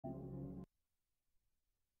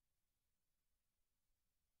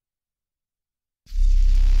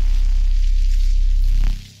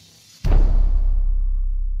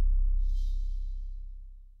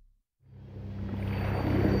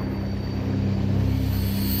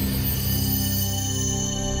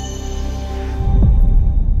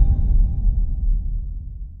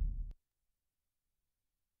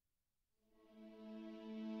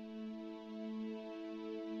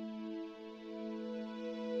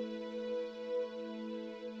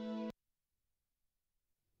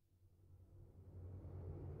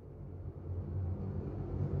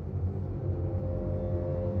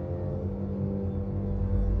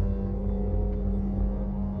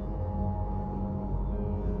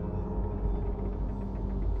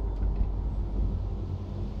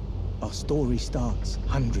Our story starts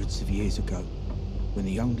hundreds of years ago, when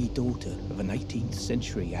the only daughter of an 18th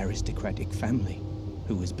century aristocratic family,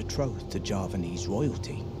 who was betrothed to Javanese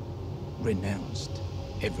royalty, renounced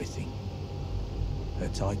everything. Her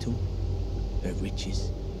title, her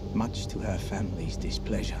riches, much to her family's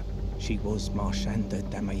displeasure. She was Marchanda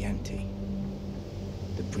Damayanti,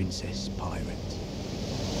 the princess pirate.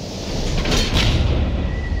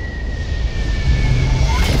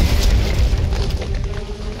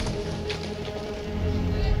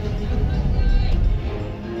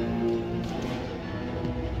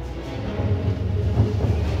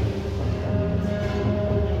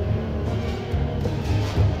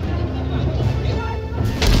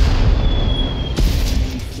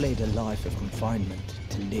 Of confinement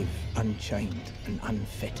to live unchained and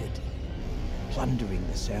unfettered, plundering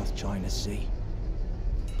the South China Sea,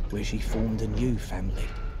 where she formed a new family.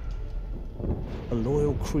 A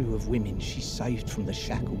loyal crew of women she saved from the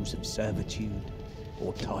shackles of servitude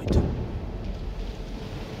or title.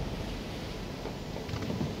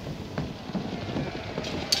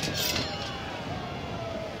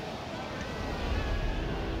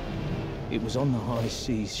 It was on the high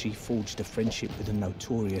seas she forged a friendship with the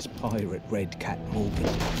notorious pirate Red Cat Morgan.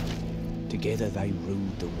 Together they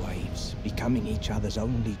ruled the waves, becoming each other's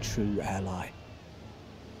only true ally.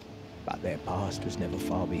 But their past was never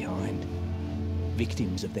far behind.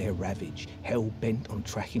 Victims of their ravage, hell-bent on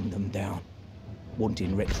tracking them down,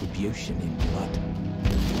 wanting retribution in blood.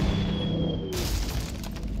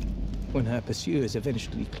 When her pursuers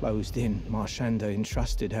eventually closed in, Marchanda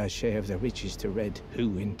entrusted her share of the riches to Red,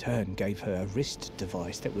 who in turn gave her a wrist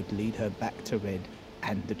device that would lead her back to Red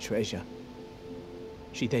and the treasure.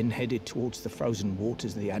 She then headed towards the frozen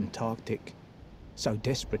waters of the Antarctic, so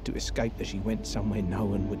desperate to escape that she went somewhere no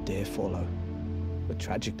one would dare follow. But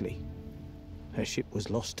tragically, her ship was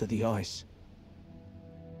lost to the ice.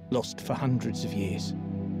 Lost for hundreds of years.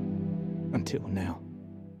 Until now.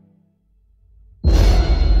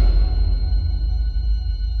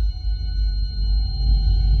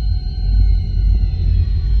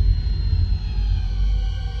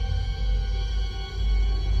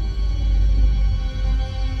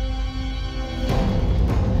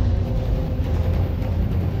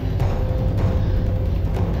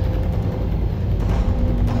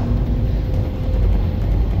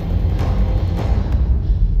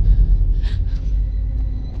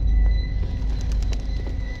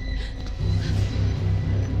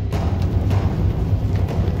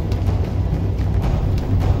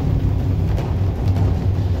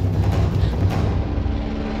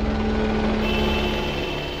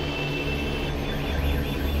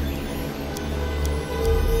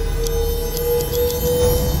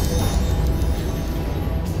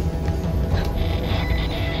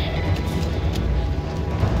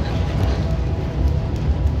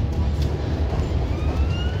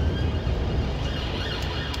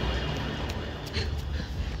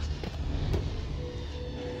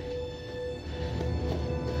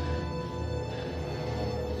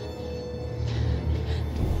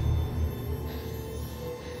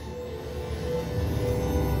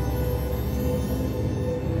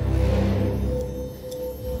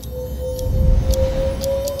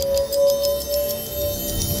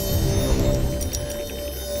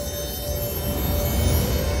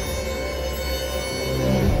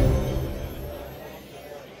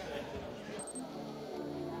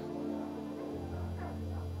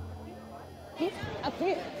 Up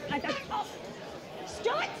here. Oh,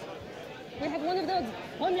 stop! We have one of those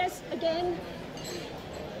homeless again.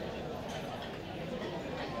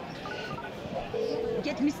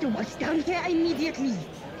 Get Mr. Watts down here immediately.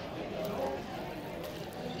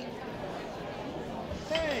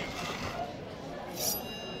 Hey!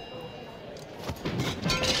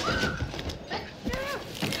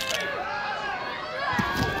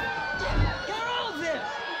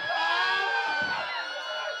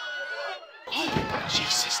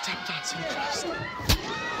 Jesus, take dancing Christ.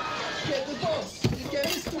 Get the boss! Get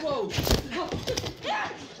Mr. Walsh!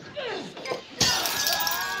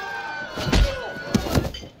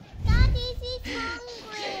 Daddy, she's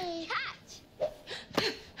hungry. Catch!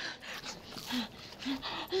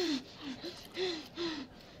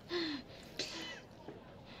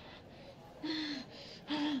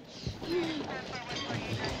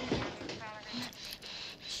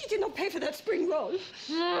 She did not pay for that spring roll.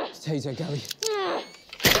 Potato, Gary.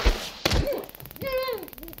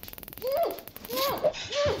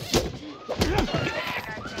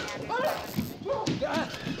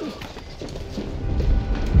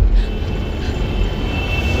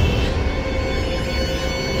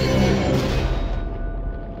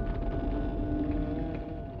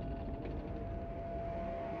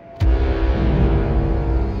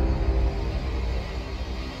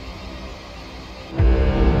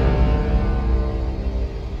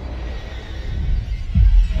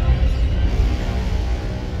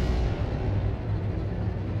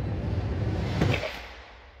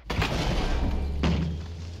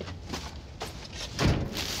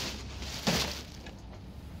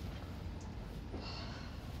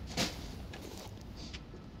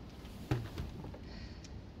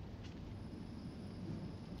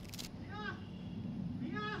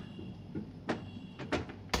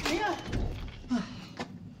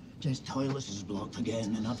 His toilets is blocked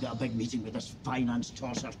again, and I've got a big meeting with this finance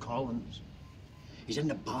tosser Collins. He's in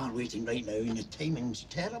the bar waiting right now, and the timing's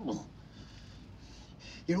terrible.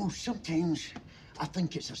 You know, sometimes I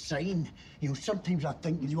think it's a sign. You know, sometimes I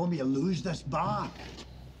think you want me to lose this bar.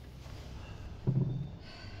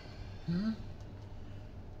 Hmm?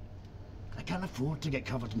 I can't afford to get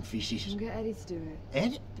covered in feces. I'll get Eddie to do it.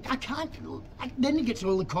 Ed? I can't. Then he gets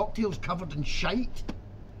all the cocktails covered in shite.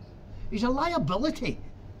 He's a liability.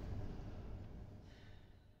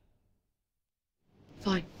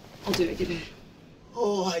 Fine, I'll do it, give it.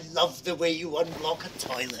 Oh, I love the way you unblock a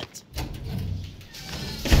toilet.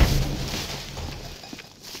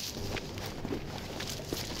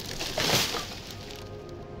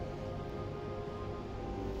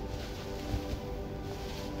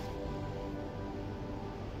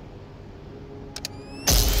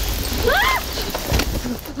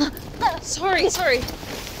 Sorry.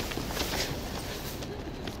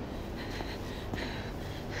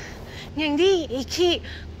 Hindi iki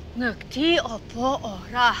nagti opo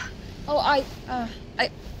ora. Oh, I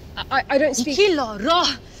don't speak... Iki loro.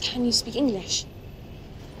 Can you speak English?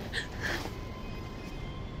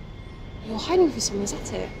 You're hiding from someone, is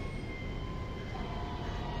that it?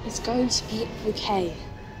 It's going to be okay.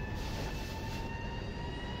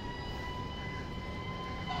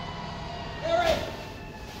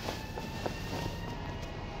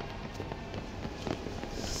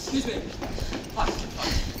 Excuse me. Hi.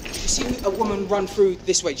 You seen a woman run through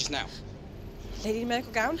this way just now? Lady in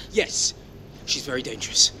medical gown? Yes. She's very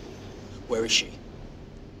dangerous. Where is she?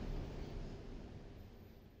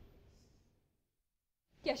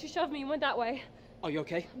 Yeah, she shoved me and went that way. Are you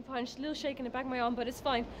okay? I'm fine. She's a little shaken in the back of my arm, but it's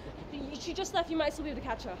fine. She just left. You might still be able to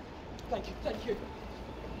catch her. Thank you.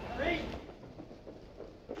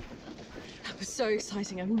 That was so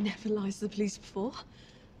exciting. I've never lied to the police before.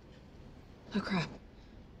 Oh, crap.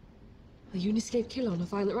 Are you an escaped killer on a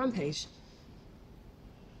violent rampage?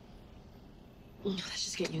 Let's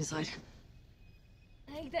just get you inside.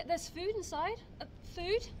 Hey, there's food inside.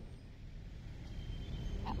 Food?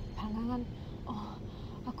 Pangangan. Oh,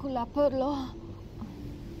 aku lapar loh.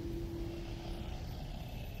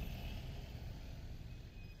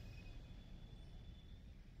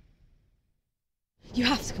 You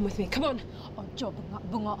have to come with me. Come on. Ojo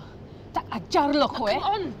bengak-bengok. Tak ajar loh kowe. Come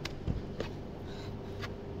on.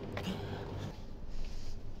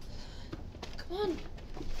 Come on.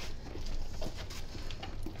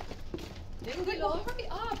 Hurry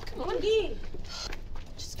up. Come on.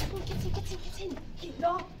 Just come on, get in.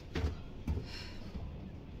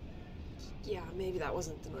 Yeah, maybe that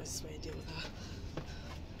wasn't the nicest way to deal with her.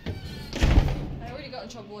 I already got in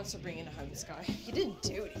trouble once for bringing a homeless guy. He didn't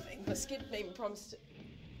do anything, but Skip made me promise to...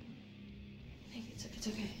 It's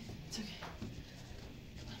okay.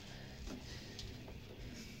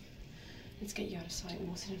 Let's get you out of sight,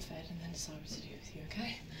 watered and fed, and then decide what to do with you,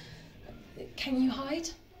 okay? Can you hide?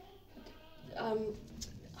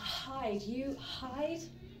 Hide. You hide?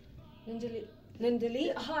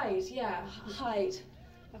 Nindali? Hide, yeah. Hide.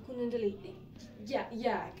 Aku nindali. Yeah.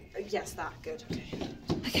 Yes, that. Good, okay.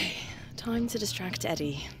 Okay, time to distract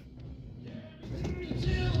Eddie.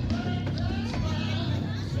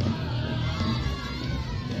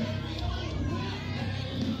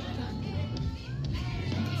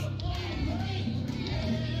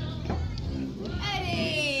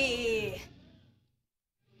 Eddie!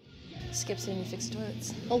 Skip's saying you fix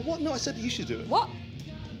toilets. Oh, what? No, I said that you should do it. What?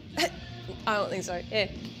 I don't think so. Here.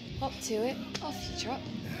 Up to it. Off you trot.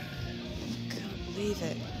 Can't believe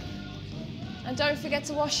it. And don't forget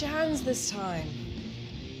to wash your hands this time.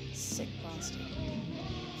 Sick bastard.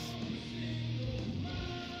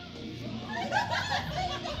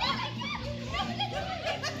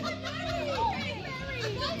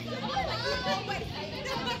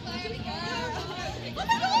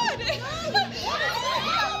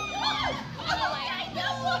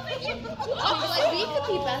 Oh, like we could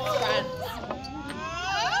be best friends.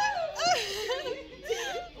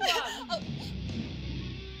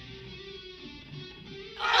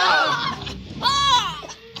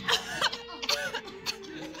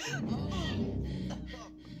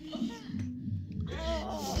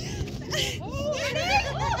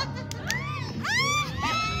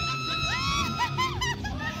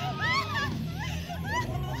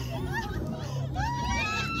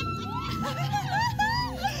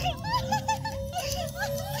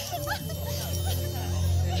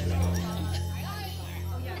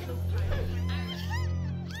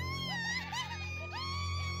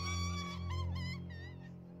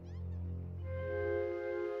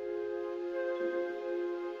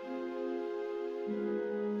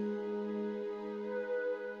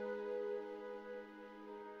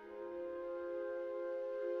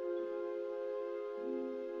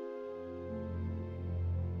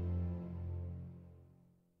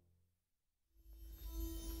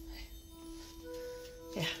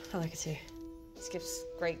 Yeah, I like it too. Skip's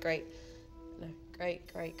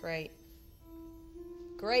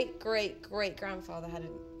great-grandfather had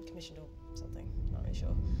it commissioned or something. Not really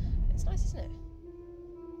sure. It's nice, isn't it?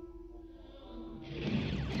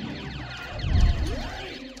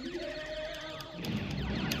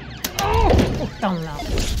 Oh, damn that.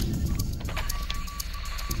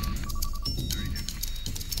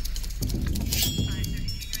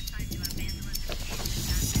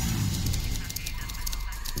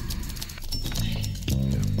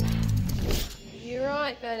 You're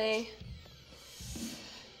right, Benny.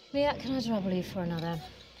 Mia, can I trouble you for another?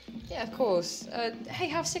 Yeah, of course. Hey,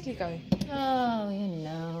 how's Sickly going? Oh, you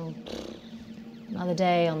know. Another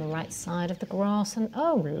day on the right side of the grass, and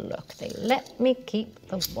oh, look, they let me keep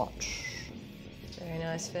the watch. Very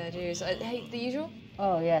nice, fair dues. Hey, the usual?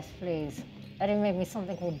 Oh, yes, please. Eddie made me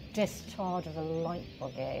something called discharge of the light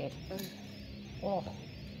brigade. Oh.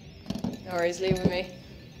 No worries, leave with me.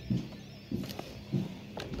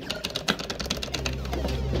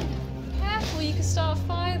 Careful, you can start a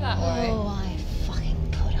fire that way. Oh, I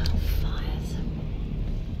fucking put out fires.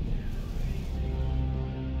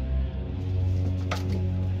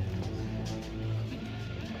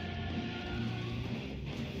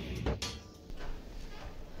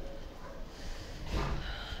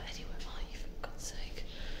 Eddie, where are you, for God's sake?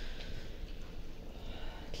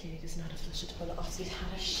 Clearly doesn't have a flusher to pull it off, so he's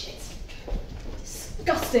had a shit.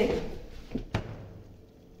 Disgusting!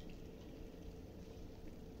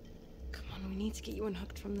 Come on, we need to get you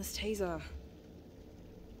unhooked from this taser.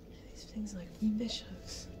 These things like fish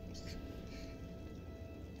hooks.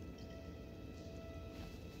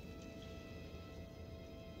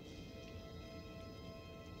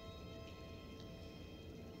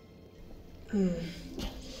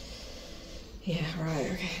 Yeah,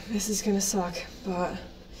 right, okay. This is gonna suck, but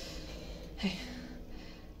hey.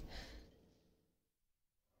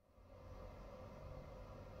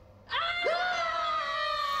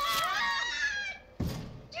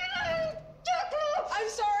 I'm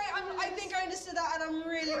sorry. I think I understood that, and I'm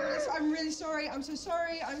really sorry. I'm so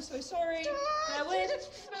sorry. Bear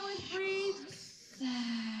with, breathe.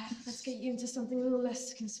 There. Let's get you into something a little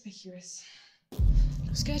less conspicuous.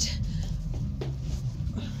 Looks good.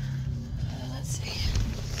 Let's see.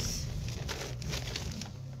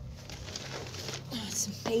 Oh, it's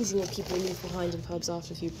amazing what people leave behind in pubs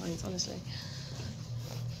after a few pints, honestly.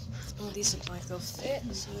 All these look like they'll fit,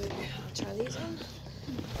 so I'll try these on.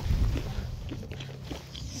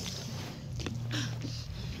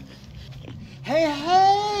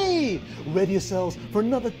 Hey! Ready yourselves for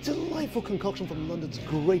another delightful concoction from London's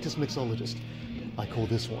greatest mixologist. I call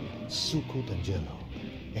this one Succo d'Angelo,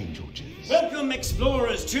 Angel Cheese. Welcome,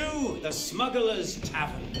 explorers, to the Smuggler's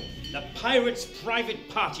Tavern, the pirate's private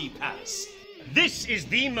party palace. This is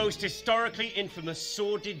the most historically infamous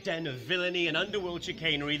sordid den of villainy and underworld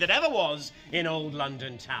chicanery that ever was in old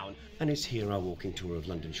London town. And it's here our walking tour of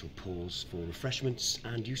London shall pause for refreshments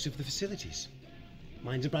and use of the facilities.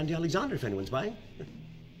 Mine's a Brandy Alexander if anyone's buying.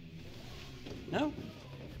 No?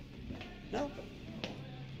 No?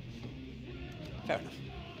 Fair enough.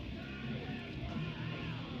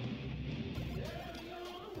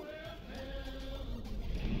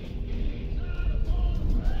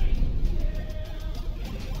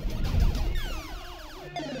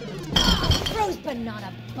 Rose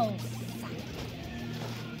banana bowl sack.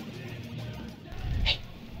 Hey,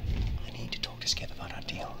 I need to talk to Skip about our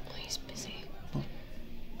deal. Oh, he's busy. Well,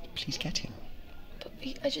 please get him. But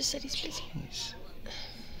I just said he's busy. Please.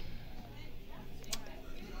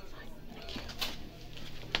 Thank you.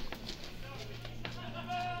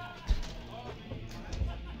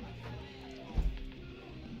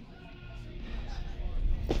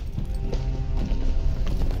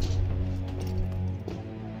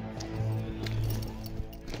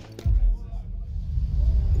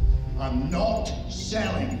 I'm not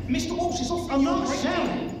selling. Mr. Walsh is off. I'm not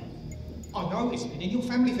selling. I know it's been in your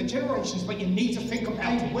family for generations, but you need to think about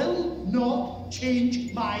I it. will not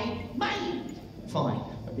change my mind. Fine,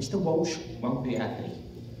 but Mr. Walsh won't be happy.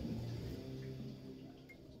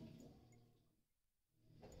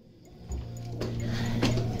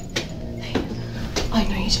 Hey, I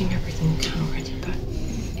know you're doing everything you can already, but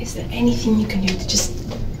is there anything you can do to just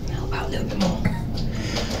help out a little bit more?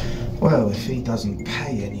 Well, if he doesn't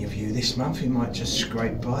pay any of you this month, he might just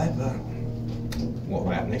scrape by, but what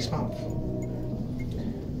about next month?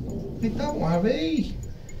 Hey, don't worry.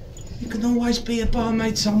 You can always be a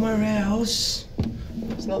barmaid somewhere else.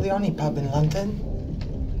 It's not the only pub in London.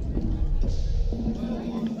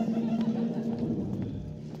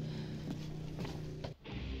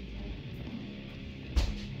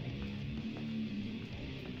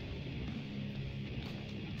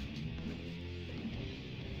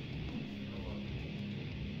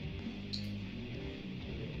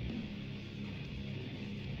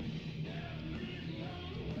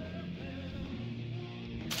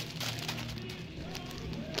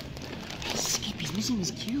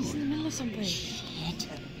 kissing his cue. He's in the middle of something. Shit.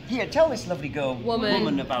 Here, tell this lovely girl,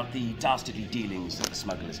 Woman about the dastardly dealings at the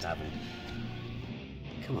Smuggler's Tavern.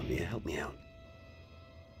 Come on, Mia, help me out.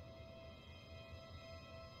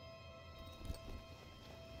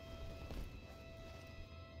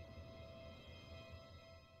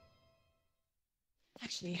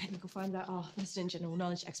 Actually, I think we'll find that our resident general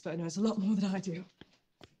knowledge expert knows a lot more than I do.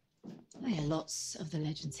 Oh yeah, lots of the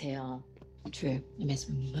legends here are true. It is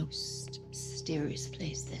the most mysterious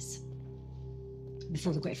place, this.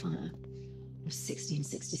 Before the Great Fire of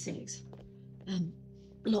 1666.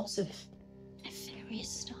 Lots of nefarious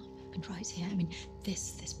stuff happened right here. I mean,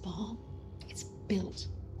 this bar, it's built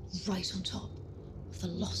right on top of the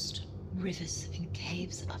lost rivers and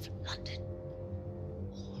caves of London.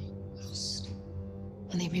 All lost.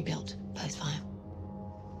 And they rebuilt post-fire,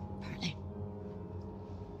 apparently.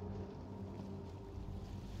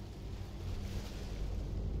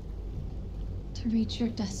 To reach your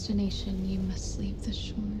destination, you must leave the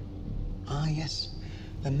shore. Ah, yes.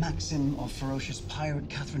 The maxim of ferocious pirate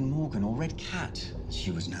Catherine Morgan, or Red Cat, as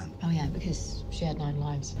she was known. Oh yeah, because she had 9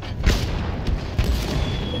 lives.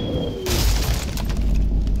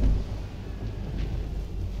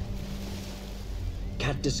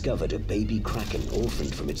 Cat discovered a baby kraken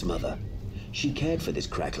orphaned from its mother. She cared for this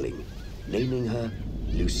crackling, naming her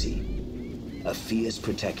Lucy, a fierce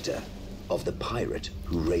protector of the pirate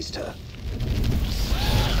who raised her.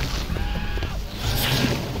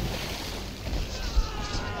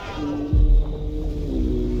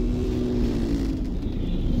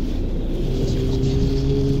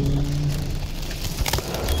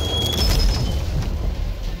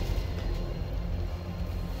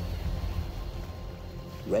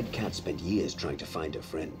 Red Cat spent years trying to find her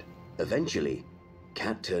friend. Eventually,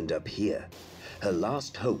 Cat turned up here. Her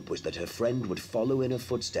last hope was that her friend would follow in her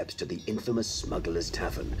footsteps to the infamous Smuggler's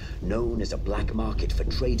Tavern, known as a black market for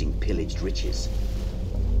trading pillaged riches.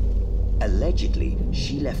 Allegedly,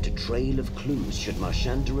 she left a trail of clues should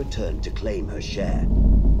Marchanda return to claim her share,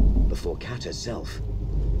 before Cat herself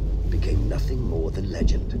became nothing more than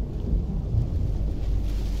legend.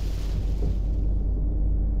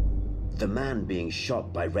 The man being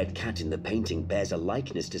shot by Red Cat in the painting bears a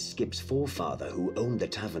likeness to Skip's forefather who owned the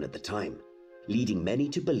tavern at the time, leading many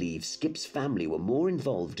to believe Skip's family were more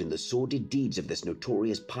involved in the sordid deeds of this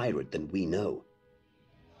notorious pirate than we know.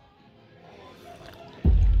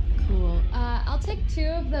 Cool. I'll take 2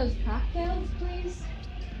 of those cocktails, please.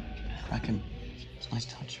 Kraken. It's a nice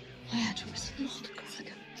touch. I had to risk not the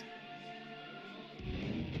Kraken.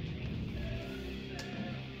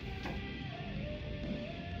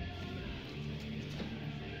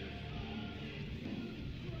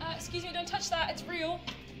 Excuse me, don't touch that. It's real.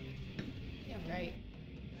 Yeah, right.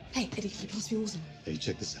 Hey, Eddie, can you pass me awesome? Hey,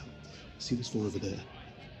 check this out. See this floor over there?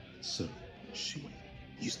 So, she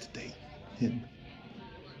used to date him.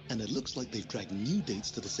 And it looks like they've dragged new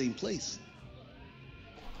dates to the same place.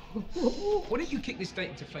 Why don't you kick this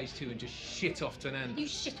date into phase 2 and just shit off to Nando's? You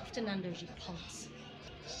shit off to Nando's, you ponce.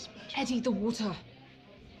 Eddie, the water.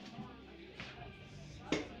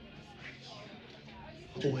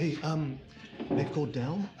 Oh, hey, they've called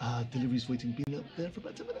down. Delivery's waiting, been up there for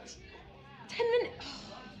about 10 minutes. 10 minutes?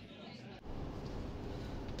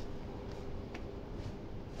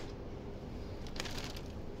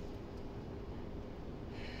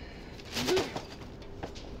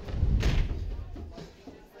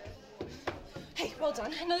 Hey, well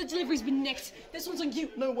done. Another delivery's been nicked. This one's on you.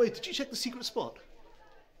 No, wait, did you check the secret spot?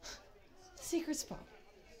 Secret spot?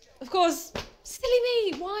 Of course.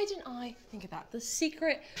 Silly me. Why didn't I think of that? The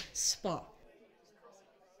secret spot.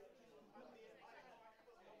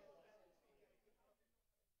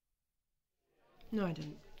 No, I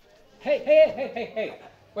didn't. Hey!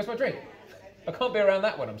 Where's my drink? I can't be around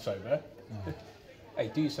that when I'm sober.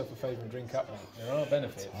 Hey, do yourself a favour and drink up, mate. There are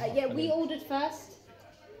benefits. Yeah, we ordered first.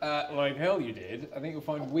 Like hell you did. I think you'll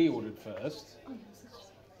find we ordered first.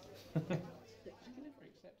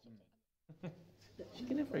 She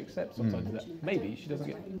can never accept sometimes that. Maybe she doesn't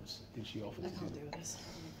get... Did she offer to do I'll deal with this.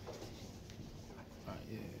 Right,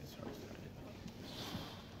 yeah,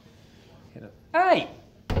 sorry. Hey!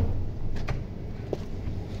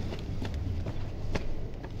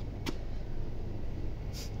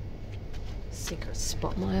 Secret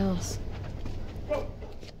spot my ass. Oh,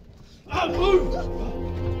 move!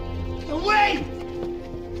 Away!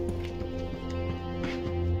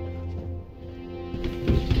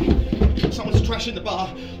 Someone's trashing the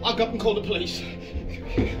bar. I'll go up and call the police.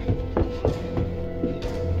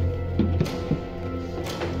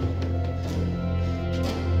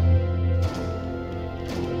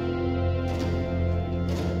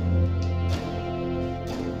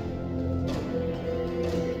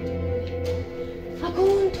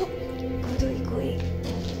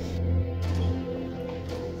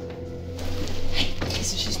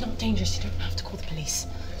 Lisa, she's not dangerous. You don't have to call the police.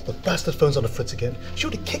 The bastard phone's on the fritz again. She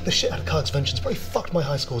would have kicked the shit out of Cardi's vengeance, probably fucked my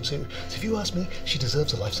high score too. So if you ask me, she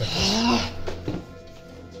deserves a life sentence.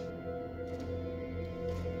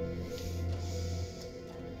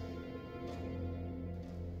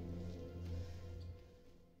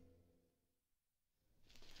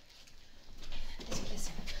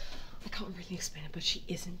 Listen, I can't really explain it, but she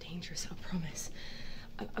isn't dangerous, I promise.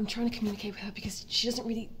 I'm trying to communicate with her because she doesn't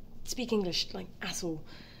really speak English, like, at all.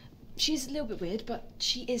 She's a little bit weird, but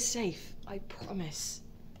she is safe, I promise.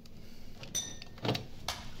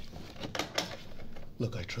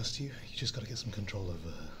 Look, I trust you. You just gotta get some control over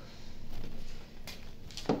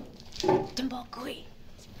her. Tumbokui.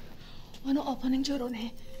 Ano opening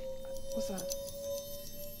jorone? What's that?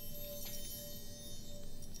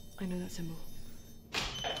 I know that symbol.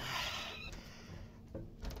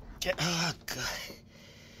 Oh, God.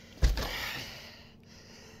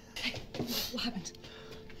 Hey, what happened?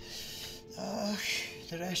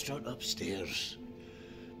 The restaurant upstairs.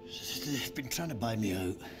 They've been trying to buy me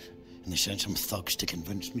out, and they sent some thugs to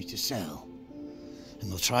convince me to sell.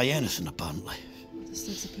 And they'll try anything, apparently. The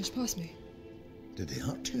slugs have pushed past me. Did they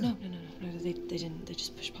hurt you? No, they didn't. They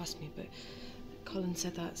just pushed past me, but Colin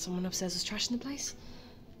said that someone upstairs was trashing the place.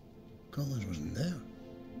 Collins wasn't there.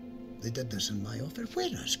 They did this in my office. Where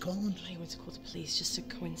is Collins? He went to call the police, just a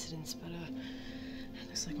coincidence, but it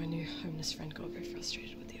looks like my new homeless friend got very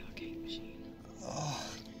frustrated with the arcade machine. Oh,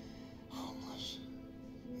 homeless.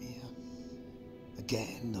 Mia.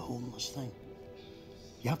 Again, the homeless thing.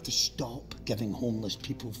 You have to stop giving homeless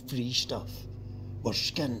people free stuff. We're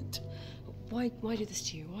skint. Why do this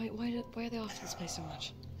to you? Why are they after this place so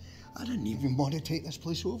much? I didn't even want to take this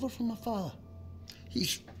place over from my father.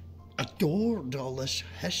 He's adored all this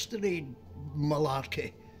history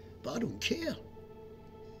malarkey, but I don't care.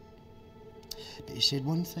 But he said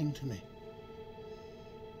one thing to me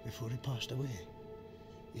before he passed away.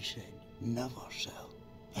 He said, never sell.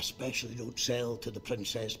 Especially don't sell to the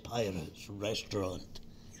Princess Pirates restaurant.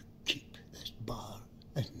 You keep this bar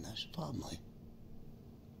in this family.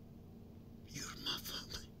 You're my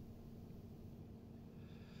family.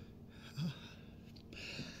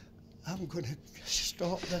 I'm going to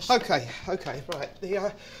stop this. Okay,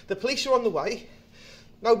 right. The police are on the way.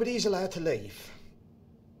 Nobody's allowed to leave.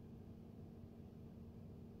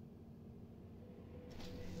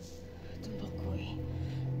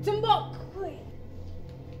 Tumbokui.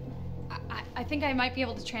 I think I might be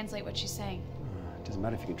able to translate what she's saying. It doesn't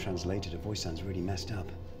matter if you can translate it. Her voice sounds really messed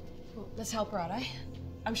up. Well, let's help her out, eh?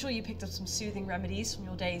 I'm sure you picked up some soothing remedies from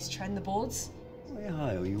your days trend the boards. Oh, yeah,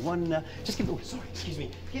 hi, you one, just give me, oh, sorry, excuse me.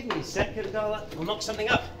 Give me a second, I'll knock something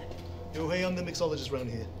up. Yo, hey, I'm the mixologist round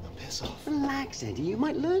here. Now piss off. Relax, Eddie, you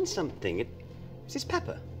might learn something. Is this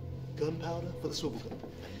pepper? Gunpowder for the swivel gun.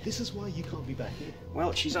 This is why you can't be back here.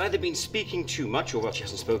 Well, she's either been speaking too much or, well, she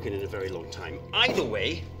hasn't spoken in a very long time. Either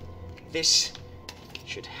way, this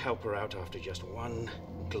should help her out after just one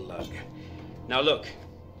glug. Now look,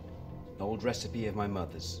 an old recipe of my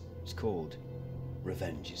mother's. It's called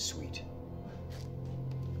Revenge is Sweet.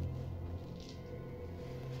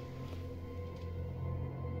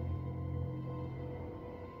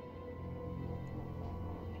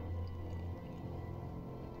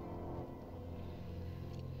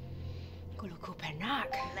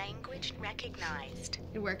 Language recognized.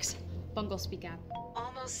 It works. Bungle speak app.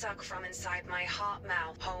 Almost suck from inside my hot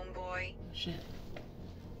mouth, homeboy. Shit.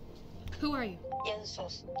 Who are you? ¿Quién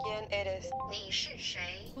sos? ¿Quién eres? 你是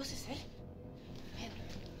谁? What's it say?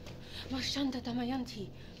 Marshanda Damayanti.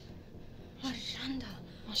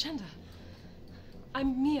 Marshanda.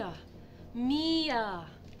 I'm Mia. Mia.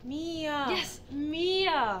 Yes,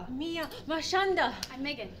 Mia. Marshanda. I'm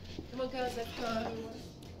Megan. We'll go as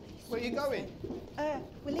Where are you going?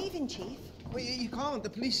 We're leaving, Chief. Well, you can't. The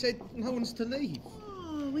police said no one's to leave.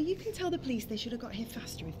 Oh, well, you can tell the police they should have got here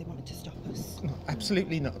faster if they wanted to stop us. No,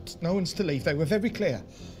 absolutely not. No one's to leave. They were very clear.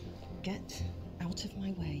 Get out of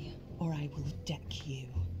my way, or I will deck you.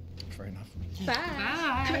 Fair enough.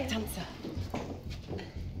 Bye. Correct answer.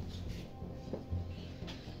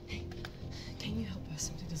 Hey, can you help us?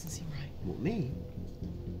 Something doesn't seem right. What, me?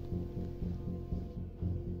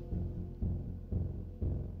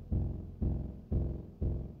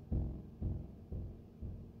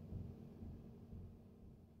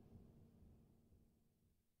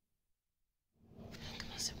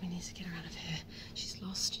 We need to get her out of here. She's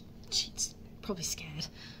lost. She's probably scared.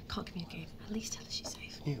 Can't communicate. At least tell her she's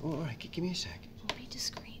safe. Yeah, all right, give me a sec. Well, be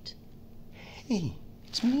discreet. Hey,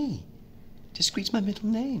 it's me. Discreet's my middle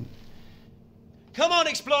name. Come on,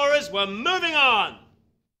 explorers, we're moving on!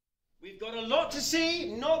 We've got a lot to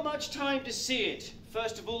see, not much time to see it.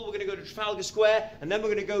 First of all, we're going to go to Trafalgar Square, and then we're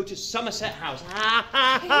going to go to Somerset House. Hey,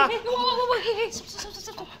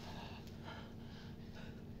 stop. I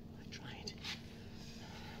tried.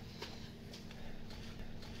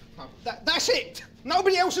 No, that's it.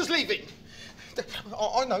 Nobody else is leaving.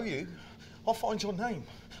 I know you. I'll find your name.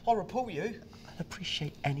 I'll report you. I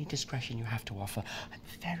appreciate any discretion you have to offer. I'm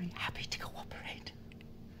very happy to cooperate.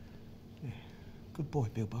 Yeah. Good boy,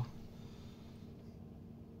 Bilbo.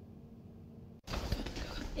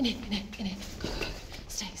 In it. Go.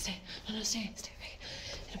 Stay. No, stay. Okay.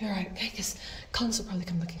 It'll be alright, okay? Because Collins will probably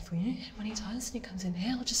come looking for you. And when he does, and he comes in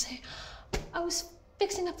here, I'll just say, I was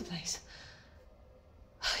fixing up the place.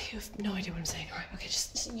 You have no idea what I'm saying. Alright, okay,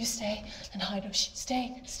 just you stay and hide. Oh,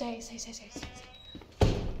 stay. What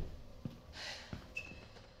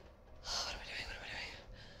am I doing?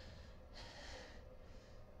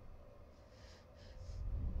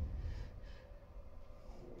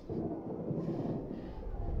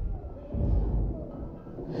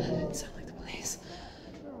 That didn't sound like the police.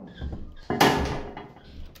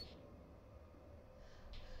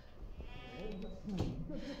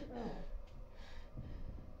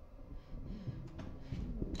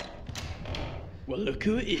 Well, look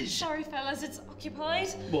who it is. Sorry, fellas, it's occupied.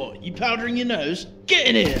 What, you powdering your nose? Get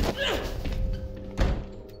in here!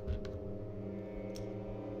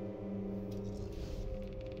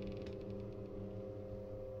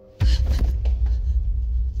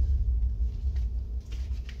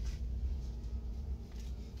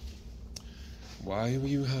 Why were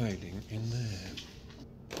you hiding in there?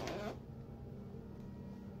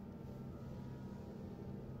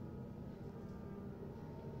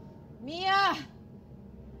 Mia!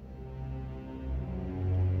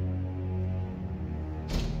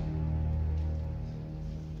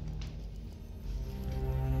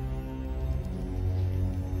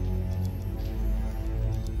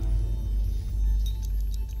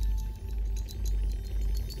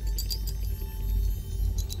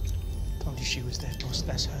 Told you she was there, boss.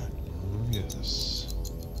 That's her. Oh, yes.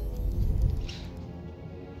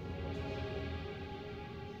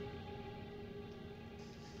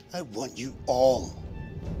 I want you all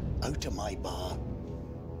out of my bar.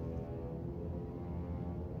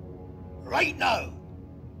 Right now!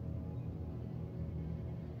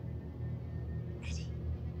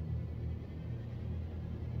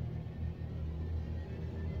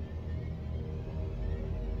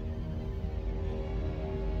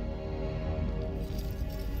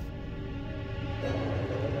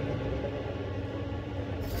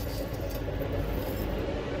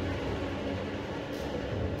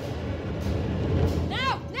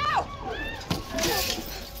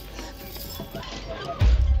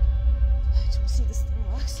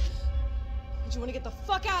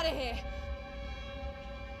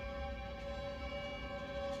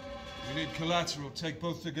 Collateral, take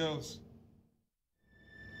both the girls.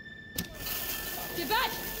 Get back!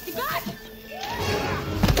 Get back!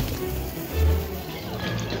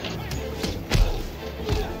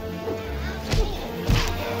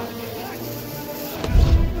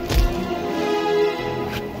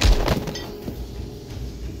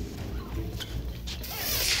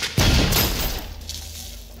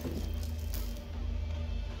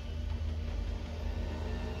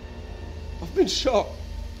 I've been shot.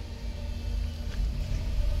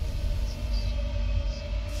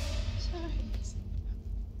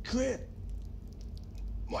 Clear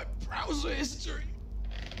my browser history.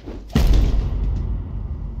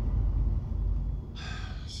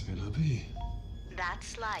 C'est la vie.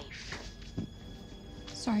 That's life.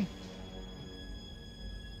 Sorry.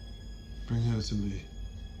 Bring her to me.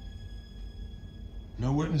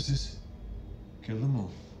 No witnesses. Kill them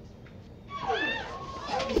all.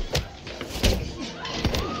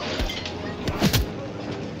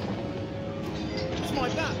 It's my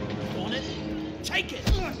bat. Want it? Take it!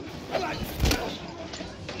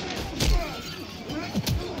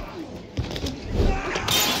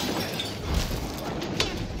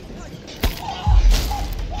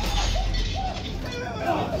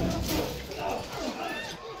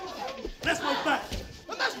 That's my bat!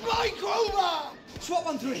 And that's my crowbar! Swap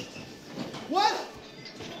on three. 1,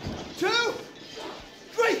 2,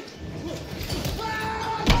 3!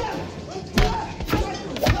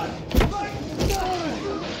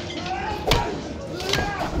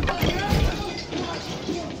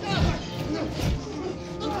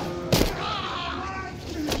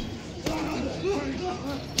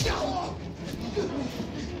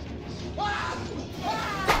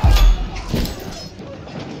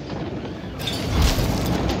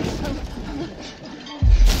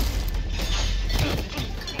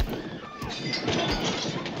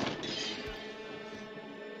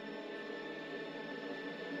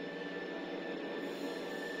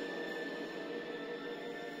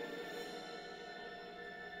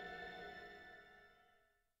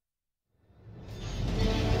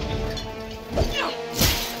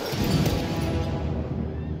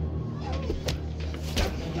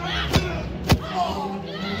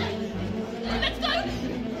 Let's go!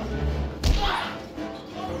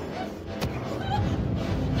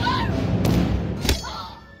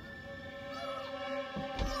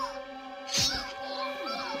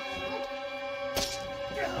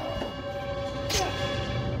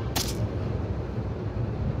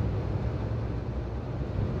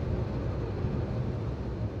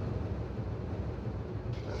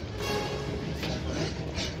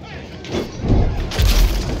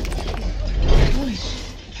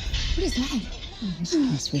 What is that?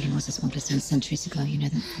 Oh, this really was a smuggler's done centuries ago. You know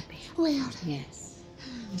that would be. Weird. Yes.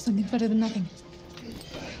 Something better than nothing.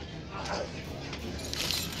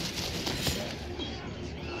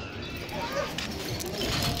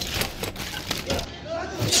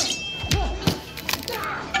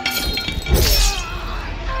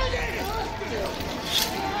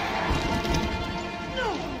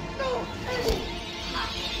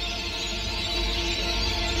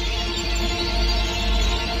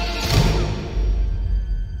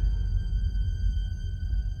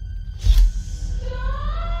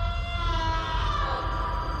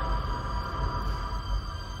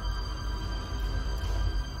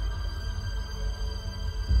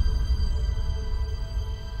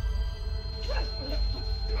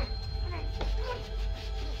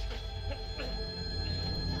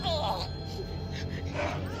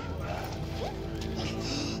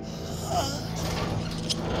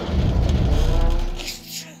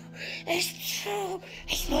 It's true.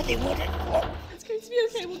 It's nothing more than what. It's going to be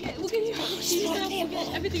okay. We'll get you help you need. We'll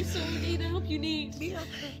get everything sorted. Get the help you need. Be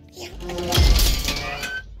okay. Yeah.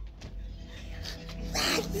 I'm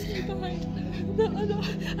not leaving you behind.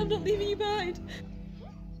 I'm not leaving you behind.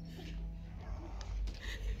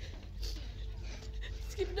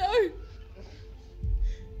 Skip, no.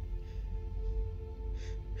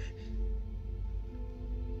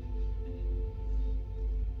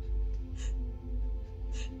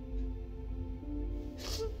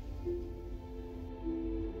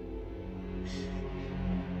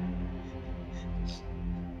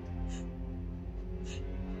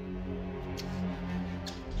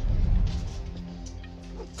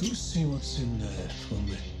 Go see what's in there for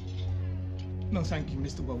me. No, thank you,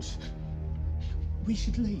 Mr. Welsh. We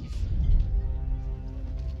should leave.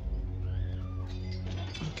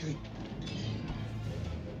 Okay.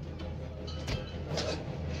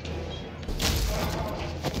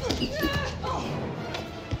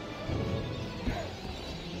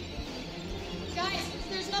 Guys,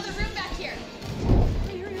 there's another room back here.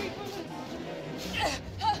 Hurry,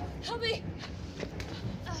 help me.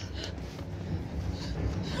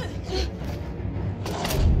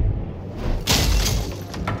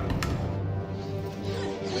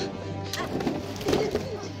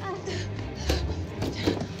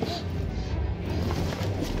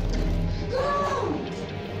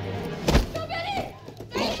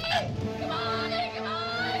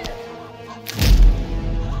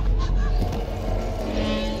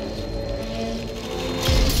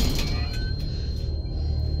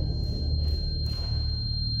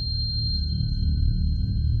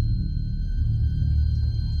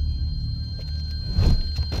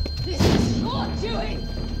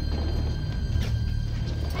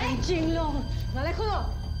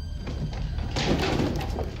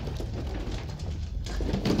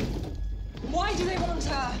 Why do they want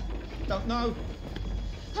her? Don't know.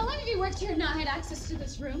 How long have you worked here and not had access to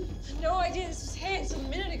this room? No idea this was here until a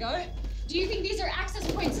minute ago. Do you think these are access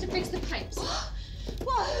points to fix the pipes?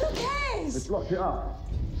 Well, who cares? Let's lock it up.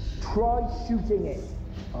 Try shooting it.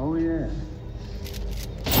 Oh, yeah.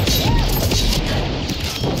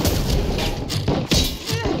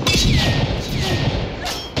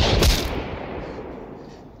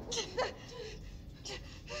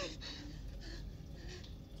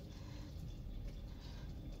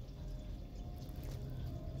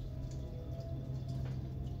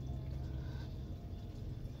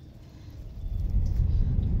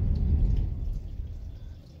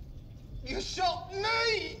 You shot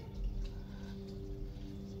me!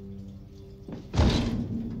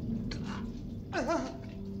 I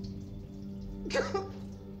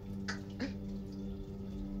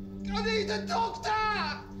need a doctor!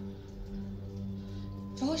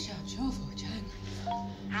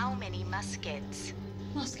 How many muskets?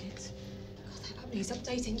 Muskets? God, that app needs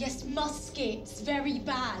updating. Yes, muskets. Very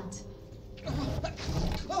bad.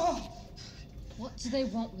 What do they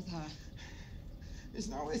want with her? There's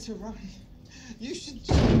nowhere to run. You should.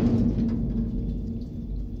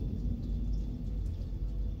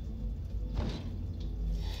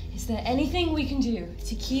 Is there anything we can do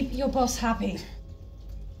to keep your boss happy?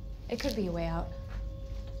 It could be a way out.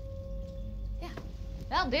 Yeah,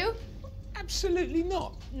 that'll do. Absolutely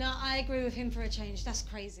not. No, I agree with him for a change. That's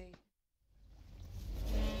crazy.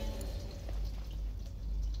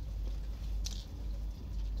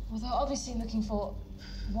 Well, they're obviously looking for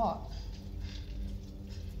what?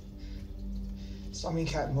 Something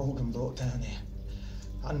Cat Morgan brought down here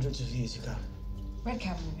hundreds of years ago. Red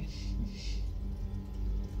Cat Morgan.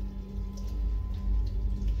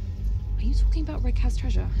 Are you talking about Red Cat's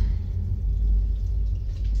treasure?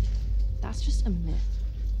 That's just a myth.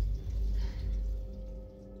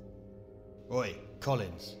 Oi,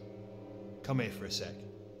 Collins. Come here for a sec.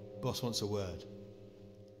 Boss wants a word.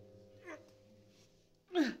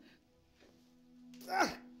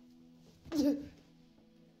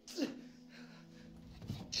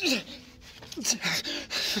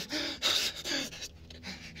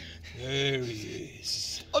 There he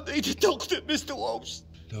is. I need a doctor, Mr. Walsh.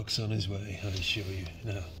 Doc's on his way, I assure you.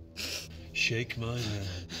 Now, shake my hand.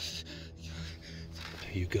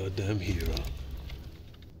 You goddamn hero.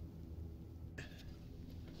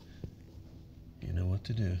 You know what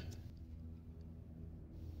to do.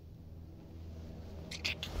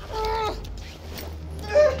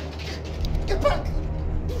 Get back!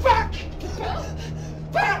 Back!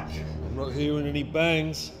 Back! I'm not hearing any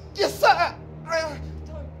bangs. Yes, sir!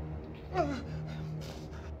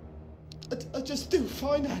 I just do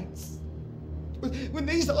finance. When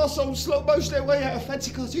these arseholes slow motion their way out of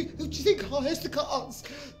fancy cars, who do you think hires the cars?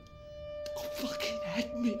 Oh, fucking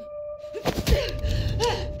had me.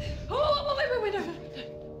 Oh, wait, no.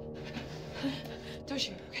 Don't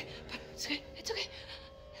shoot, okay? It's okay, it's okay.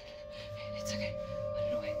 It's okay. Put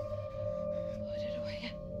it away. Put it away,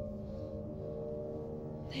 yeah.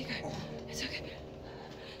 There you go. It's okay.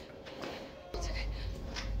 It's okay.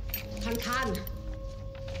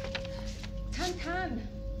 Tan.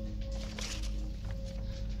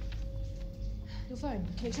 Your phone,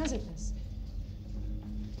 can you translate this?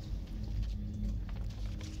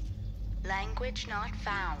 Language not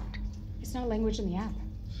found. It's not a language in the app.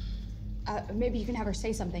 Maybe you can have her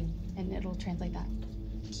say something and it'll translate that.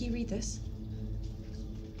 Can you read this?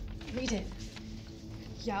 Read it.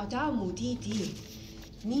 要到目的地，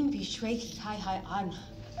您必须开海岸。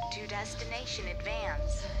 To destination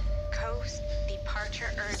advance. Coast departure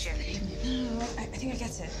urgent. No, I think I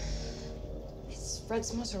get it. It's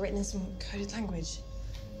Red's motto written in some coded language.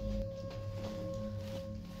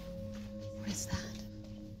 What is that?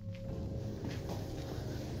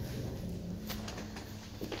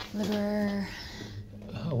 Liber...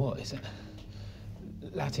 Oh, what is it?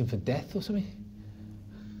 Latin for death or something?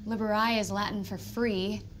 Liberi is Latin for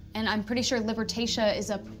free, and I'm pretty sure Libertatia is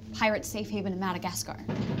a pirate safe haven in Madagascar.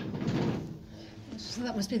 So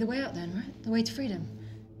that must be the way out then, right? The way to freedom.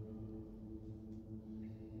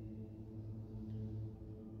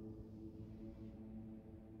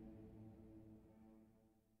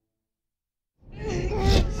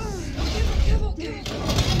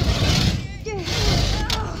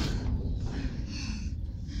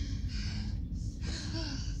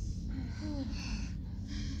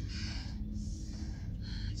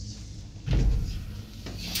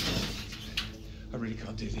 I really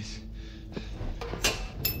can't do this.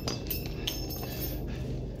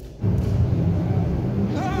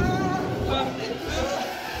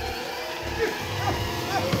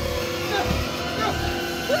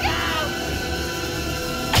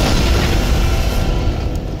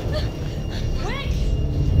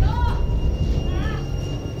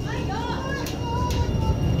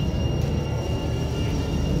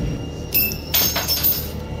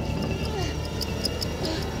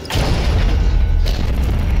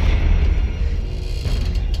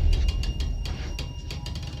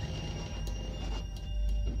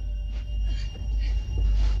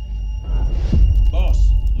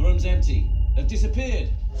 Empty. They've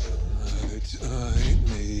disappeared. I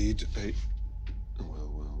need a...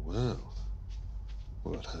 Well.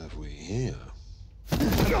 What have we here?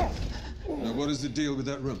 Now, what is the deal with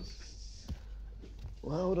that room?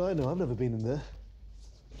 Well, how would I know? I've never been in there.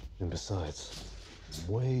 And besides,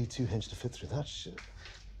 I'm way too hench to fit through that shit.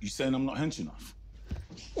 You saying I'm not hench enough?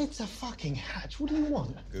 It's a fucking hatch. What do you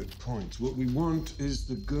want? Good point. What we want is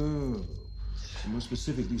the girl. And more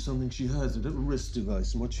specifically, something she has, a little wrist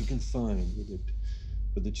device, and what she can find with it.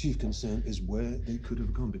 But the chief concern is where they could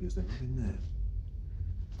have gone, because they're not in there.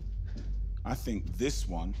 I think this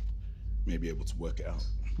one may be able to work it out.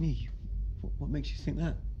 Me? What makes you think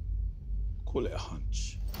that? Call it a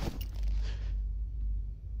hunch.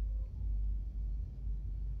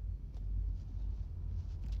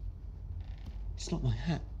 It's not my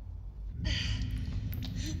hat.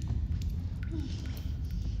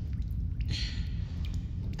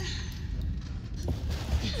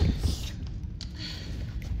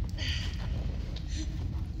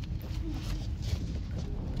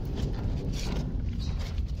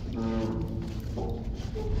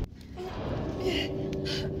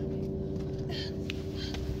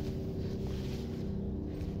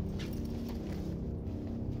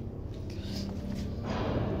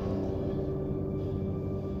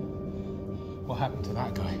 happened to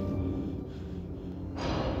that guy?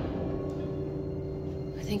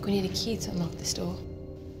 I think we need a key to unlock this door.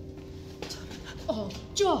 Oh,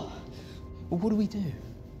 Joe! Well, what do we do?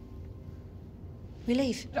 We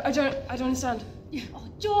leave. I don't understand. Oh,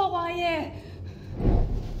 Joe, why here?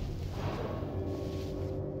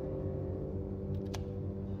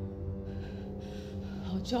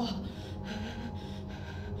 Oh, Joe.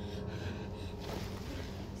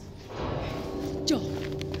 Joe.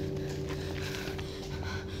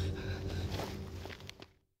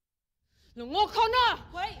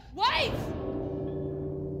 Wait!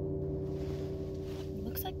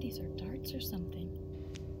 Looks like these are darts or something.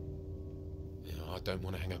 Yeah, I don't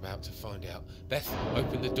want to hang about to find out. Beth,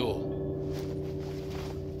 open the door.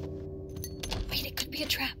 Wait, it could be a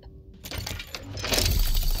trap.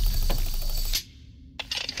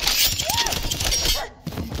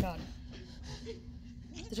 Oh my god.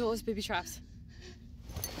 The door is booby traps.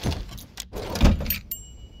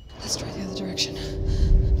 Let's try the other direction.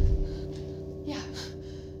 Yeah.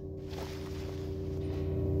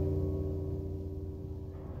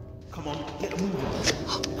 Come on, get moving.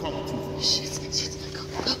 Come on, Shit, go.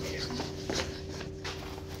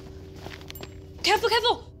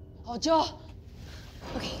 Careful! Oh, Joe.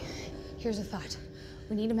 Okay, here's a thought.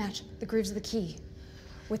 We need to match the grooves of the key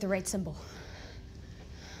with the right symbol.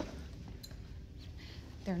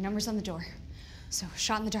 There are numbers on the door. So,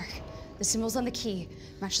 shot in the dark. The symbols on the key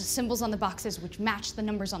match the symbols on the boxes, which match the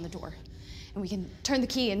numbers on the door. And we can turn the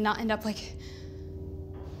key and not end up like...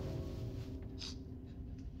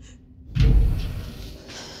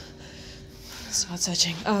 Start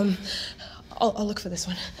searching. I'll look for this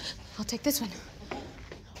one. I'll take this one.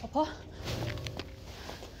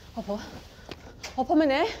 Opa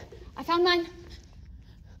mene. I found mine.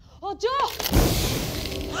 Oh, Joe!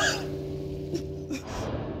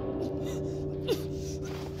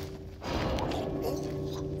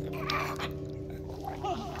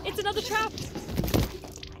 It's another trap!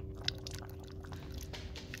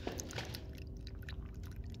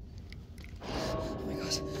 Oh my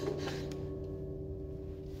god.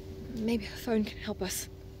 Maybe her phone can help us.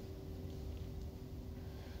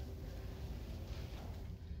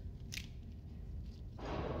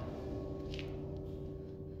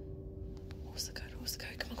 What's the code?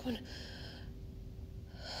 Come on.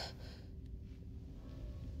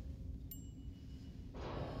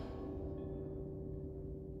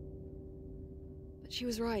 But she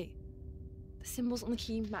was right. The symbols on the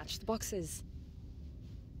key match the boxes.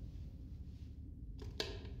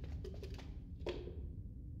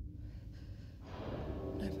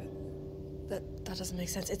 No, but that doesn't make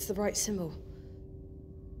sense. It's the right symbol.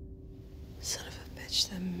 Son of a bitch,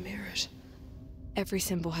 they're mirrored. Every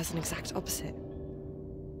symbol has an exact opposite.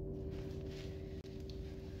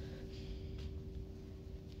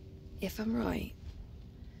 If I'm right,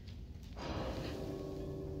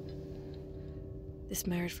 this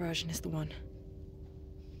mirrored version is the one.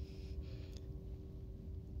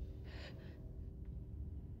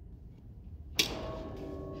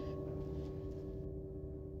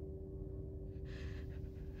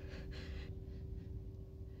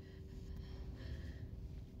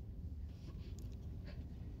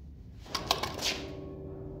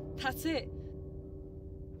 That's it.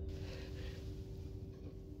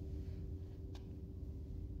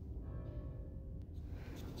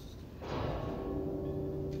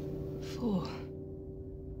 Four.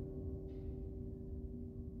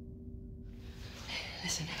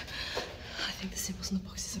 Listen, I think the symbols on the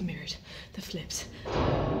boxes are mirrored. The flips.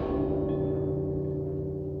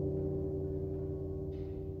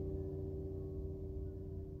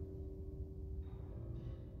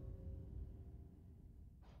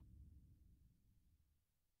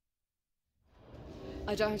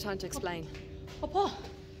 I don't have time to explain. Opa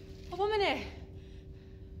mene.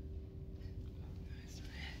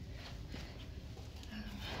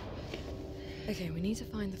 Okay, we need to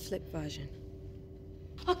find the flip version.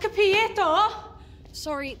 Ho capito?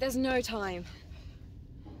 Sorry, there's no time.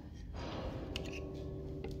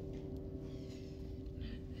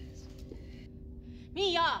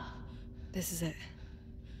 Mia. This is it.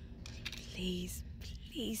 Please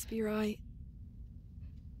be right.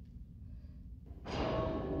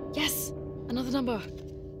 Yes! Another number.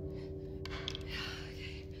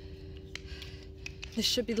 Okay. This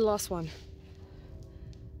should be the last one.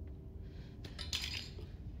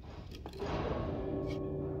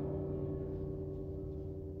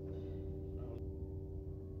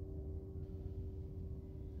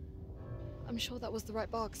 I'm sure that was the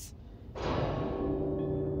right box.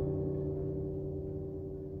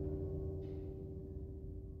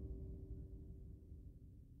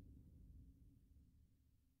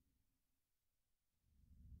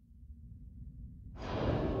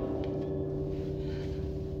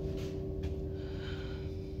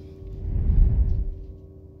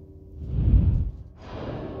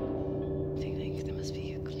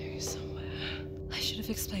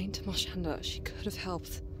 explained to Marshanda. She could have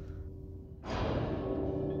helped.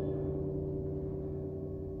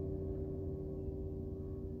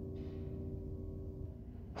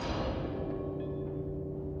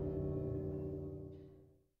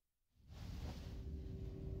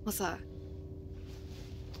 What's that?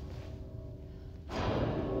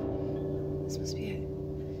 This must be it.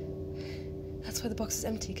 That's why the box is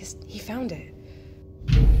empty, because he found it.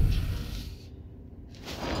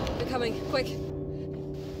 They're coming, quick.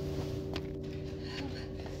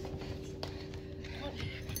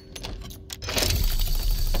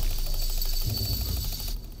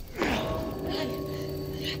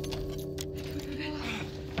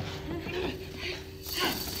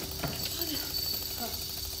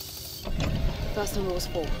 First number was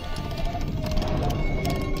 4. Okay.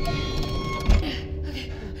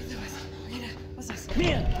 What's this?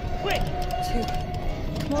 Mia, quick! 2.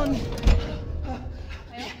 Come on.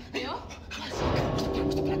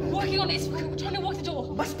 Working on it. We're trying to walk the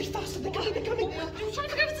door. Must be faster. They're coming. We're trying to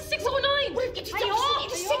figure out if it's a 6 or a 9. Well, it's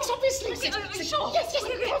 6, obviously. Okay, are you 6. sure? Yes,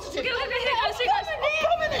 Okay, I'm positive. Okay.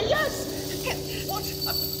 Prominent, yes. What?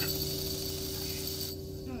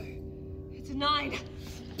 No, it's a 9.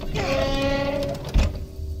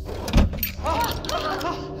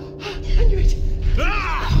 I knew it.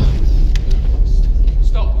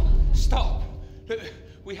 Stop! Stop!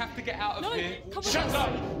 We have to get out of here. Come with Shut us. up!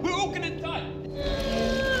 We're all gonna die!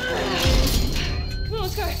 Come on,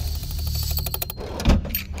 let's go.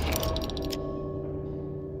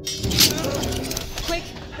 Quick.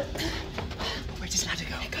 Where does ladder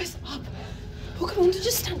go? It goes up. Oh, come on,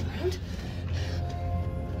 just stand around.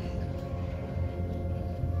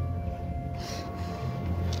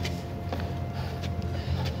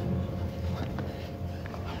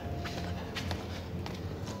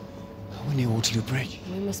 We're near Waterloo Bridge.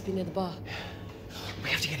 We must be near the bar. We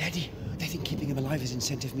have to get Eddie. They think keeping him alive is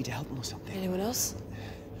incentive for me to help them or something. Anyone else?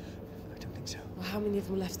 I don't think so. Well, how many of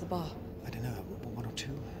them left the bar? I don't know, 1 or 2.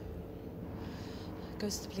 Go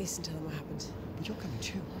to the police and tell them what happened. But you're coming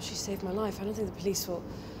too. She saved my life. I don't think the police will...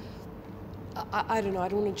 I don't know. I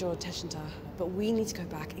don't want to draw attention to her. But we need to go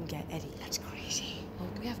back and get Eddie. That's crazy. Well,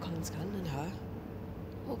 we have Colin's gun and her.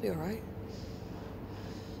 We'll be all right.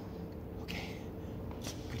 Okay.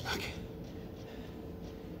 Good luck.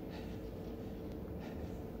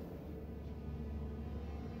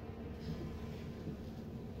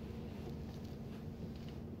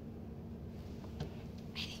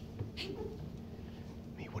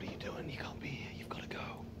 What are you doing? You can't be here. You've got to go.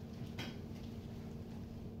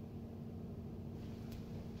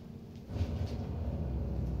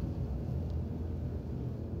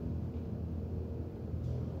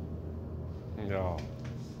 Oh,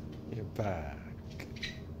 you're back.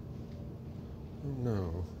 Oh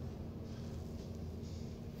no.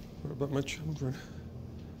 What about my children?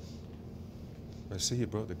 I see you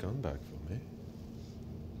brought the gun back for me.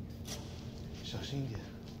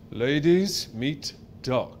 Ladies, meet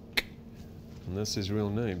Doc. And that's his real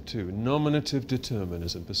name, too. Nominative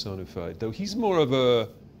determinism personified, though he's more of a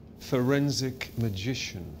forensic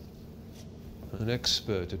magician. An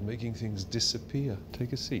expert at making things disappear.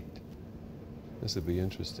 Take a seat. This will be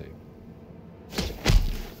interesting.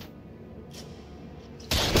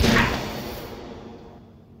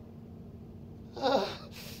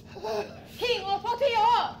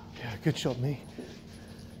 Yeah, good shot, me. It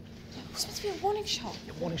was supposed to be a warning shot.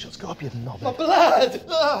 Your warning shot's got up, you knob. My blood!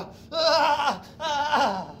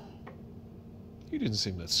 You didn't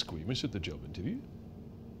seem that squeamish at the job interview.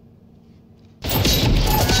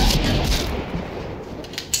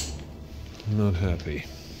 Not happy.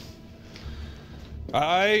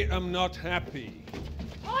 I am not happy.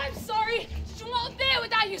 Oh, I'm sorry. Did you want there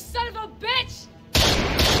with that, you son of a bitch?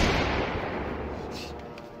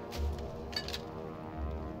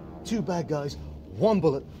 2 bad guys, 1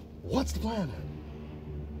 bullet. What's the plan?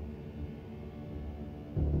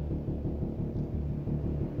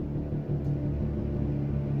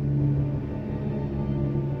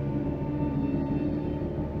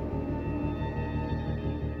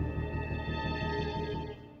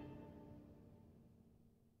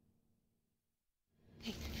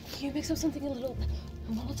 Hey, can you mix up something a little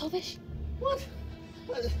Molotov-ish? What?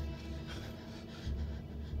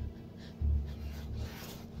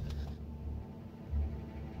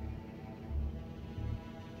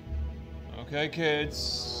 Okay,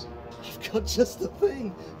 kids. I've got just the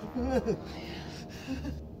thing.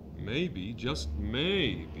 Maybe, just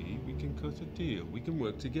maybe, we can cut a deal. We can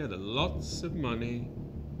work together. Lots of money.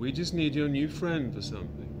 We just need your new friend for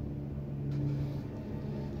something.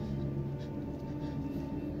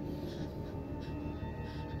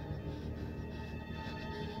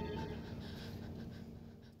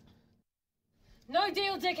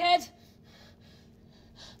 deal, dickhead!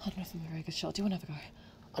 I don't know if I'm a very good shot. Do you want to have a go?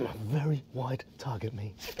 I'm a very wide target,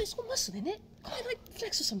 me. Hey, there's no muscle in it. Can't I, like,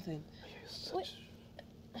 flex or something? Wait.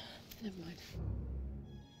 Never mind.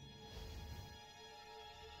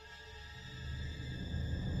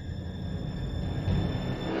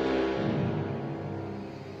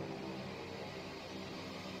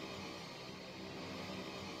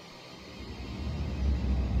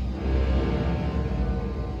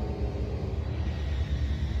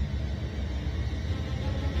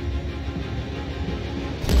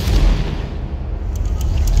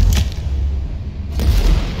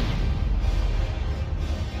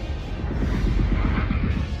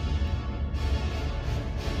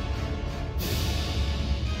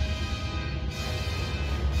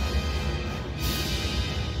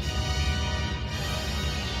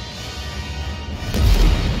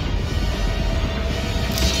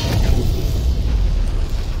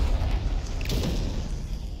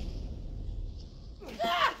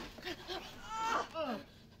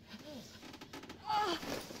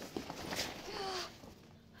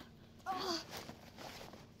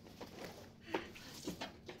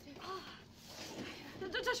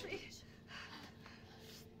 Don't touch me.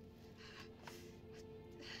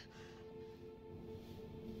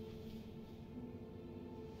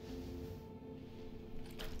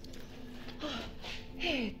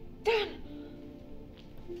 Hey, Dan!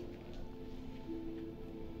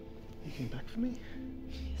 You came back for me?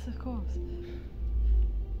 Yes, of course.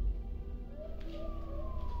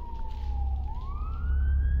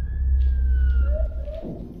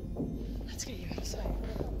 Let's get you out of sight.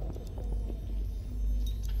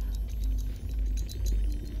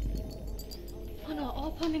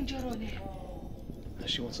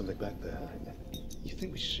 She wants something back there. You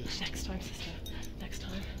think we should just... Next time, Cecily.